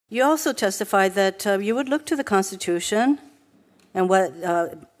You also testified that you would look to the Constitution and what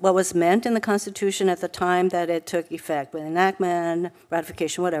was meant in the Constitution at the time that it took effect, with enactment,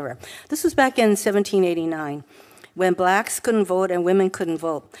 ratification, whatever. This was back in 1789, when blacks couldn't vote and women couldn't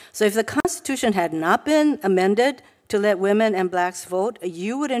vote. So if the Constitution had not been amended to let women and blacks vote,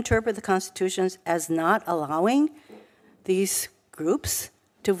 you would interpret the Constitution as not allowing these groups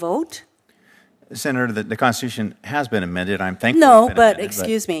to vote? Senator, the Constitution has been amended. I'm thankful. No, but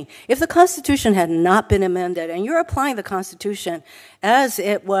excuse me. If the Constitution had not been amended, and you're applying the Constitution as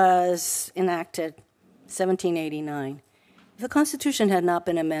it was enacted, 1789, if the Constitution had not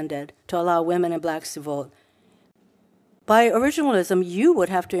been amended to allow women and blacks to vote, by originalism, you would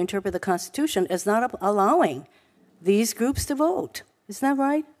have to interpret the Constitution as not allowing these groups to vote. Isn't that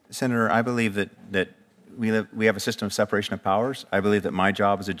right? Senator, I believe that we have a system of separation of powers. I believe that my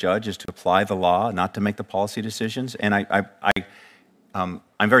job as a judge is to apply the law, not to make the policy decisions. And I'm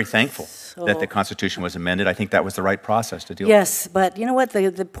very thankful that the Constitution was amended. I think that was the right process to deal with. Yes, but you know what?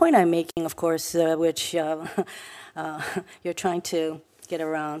 The point I'm making, of course, which you're trying to get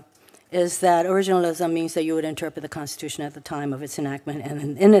around, is that originalism means that you would interpret the Constitution at the time of its enactment,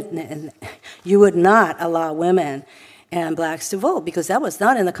 and you would not allow women and blacks to vote, because that was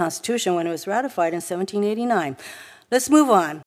not in the Constitution when it was ratified in 1789. Let's move on.